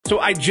So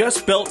I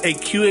just built a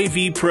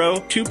QAV Pro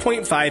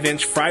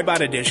 2.5-inch Frybot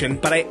edition,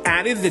 but I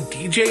added the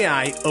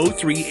DJI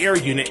O3 Air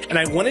unit, and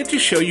I wanted to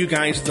show you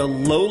guys the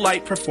low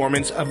light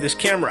performance of this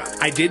camera.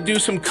 I did do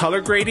some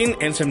color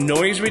grading and some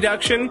noise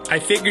reduction. I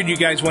figured you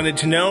guys wanted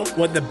to know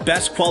what the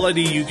best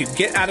quality you could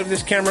get out of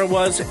this camera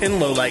was in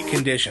low light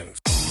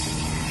conditions.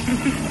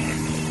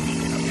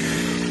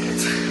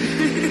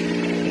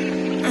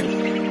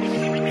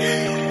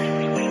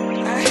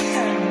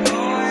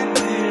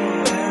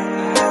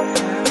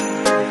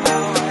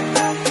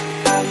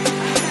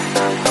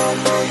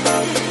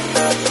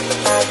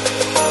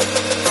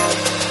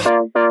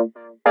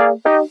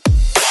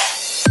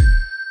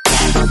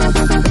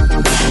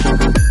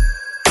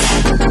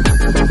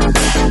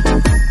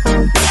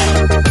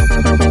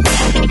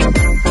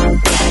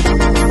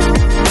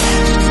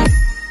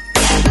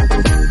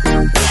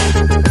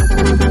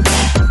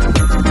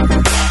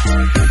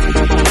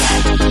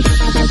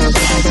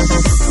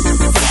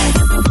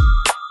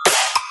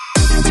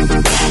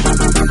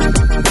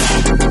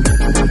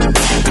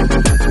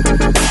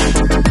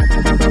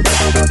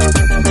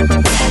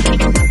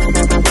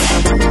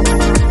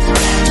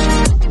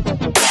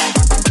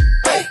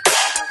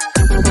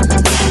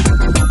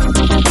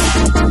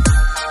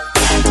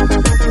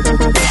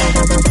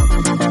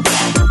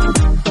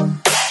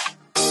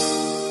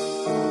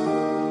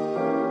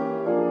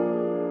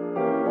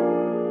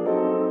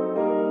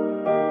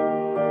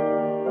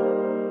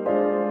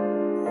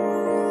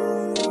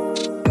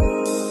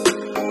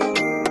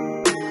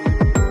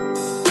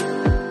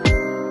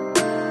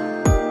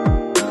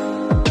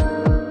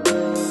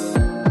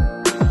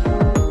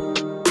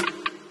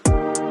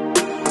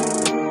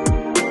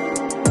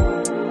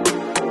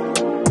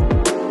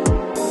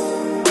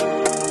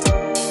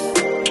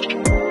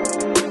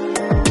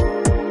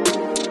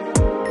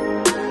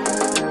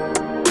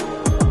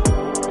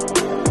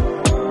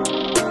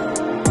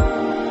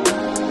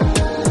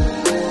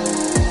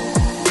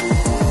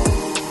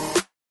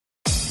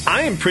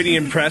 I am pretty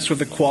impressed with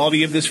the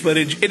quality of this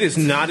footage. It is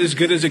not as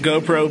good as a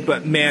GoPro,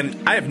 but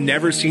man, I have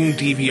never seen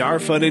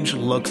DVR footage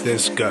look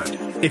this good.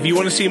 If you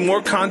want to see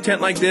more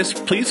content like this,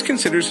 please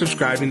consider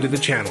subscribing to the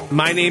channel.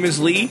 My name is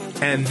Lee,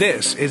 and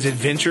this is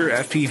Adventure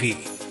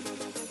FPV.